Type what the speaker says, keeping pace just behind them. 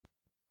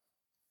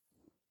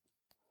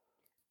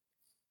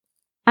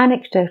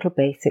Anecdotal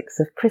Basics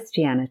of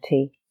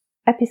Christianity,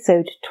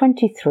 Episode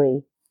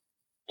 23,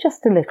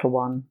 Just a Little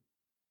One.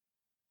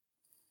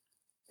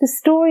 The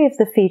story of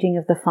the feeding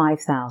of the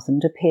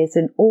 5,000 appears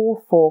in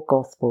all four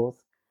Gospels,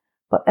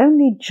 but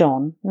only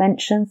John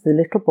mentions the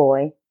little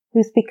boy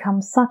who's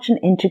become such an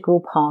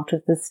integral part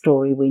of the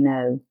story we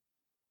know.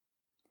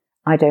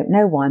 I don't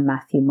know why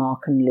Matthew,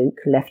 Mark and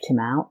Luke left him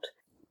out,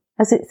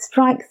 as it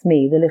strikes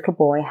me the little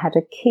boy had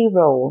a key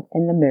role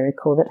in the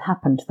miracle that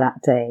happened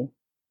that day.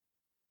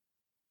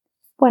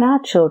 When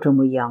our children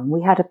were young,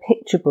 we had a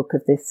picture book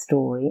of this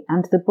story,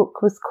 and the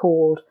book was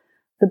called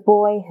The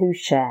Boy Who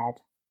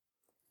Shared.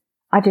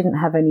 I didn't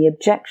have any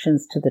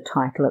objections to the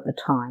title at the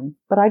time,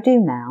 but I do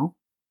now,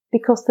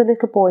 because the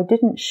little boy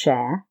didn't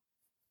share,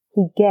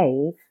 he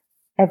gave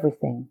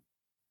everything.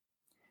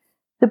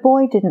 The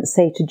boy didn't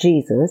say to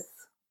Jesus,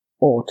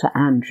 or to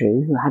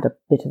Andrew, who had a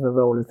bit of a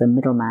role as a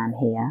middleman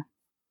here,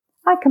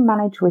 "I can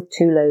manage with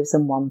 2 loaves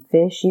and 1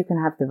 fish, you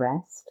can have the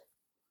rest."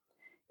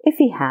 If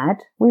he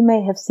had, we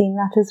may have seen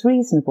that as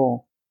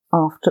reasonable.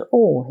 After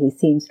all, he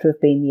seems to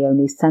have been the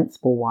only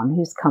sensible one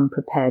who's come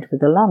prepared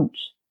with a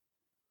lunch.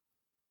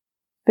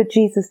 But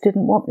Jesus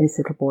didn't want this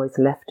little boy's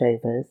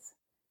leftovers.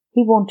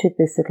 He wanted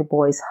this little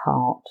boy's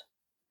heart,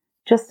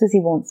 just as he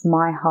wants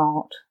my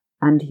heart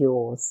and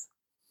yours.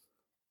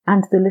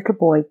 And the little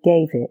boy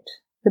gave it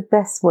the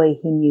best way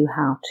he knew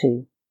how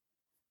to,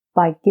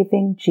 by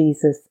giving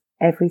Jesus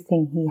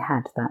everything he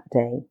had that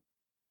day.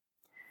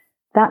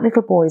 That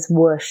little boy's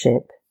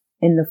worship,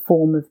 in the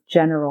form of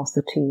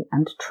generosity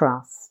and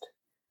trust,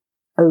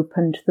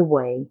 opened the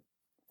way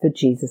for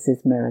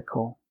Jesus'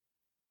 miracle.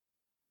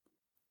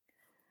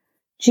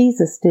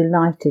 Jesus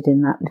delighted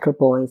in that little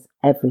boy's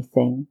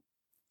everything,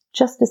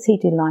 just as he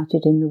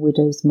delighted in the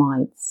widow's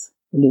mites,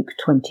 Luke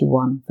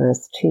 21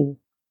 verse 2.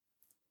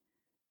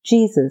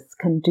 Jesus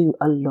can do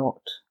a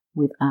lot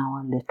with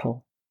our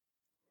little,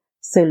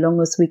 so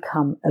long as we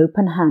come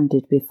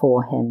open-handed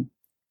before him,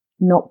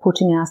 not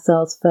putting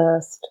ourselves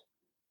first,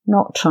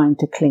 not trying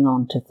to cling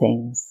on to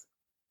things.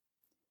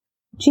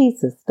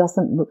 Jesus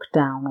doesn't look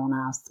down on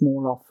our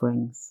small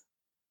offerings.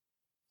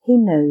 He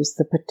knows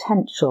the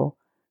potential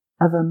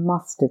of a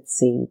mustard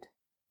seed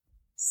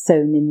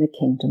sown in the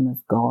kingdom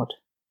of God.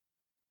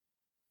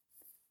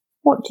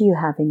 What do you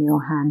have in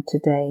your hand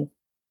today?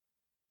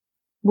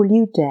 Will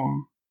you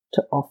dare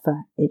to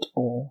offer it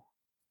all?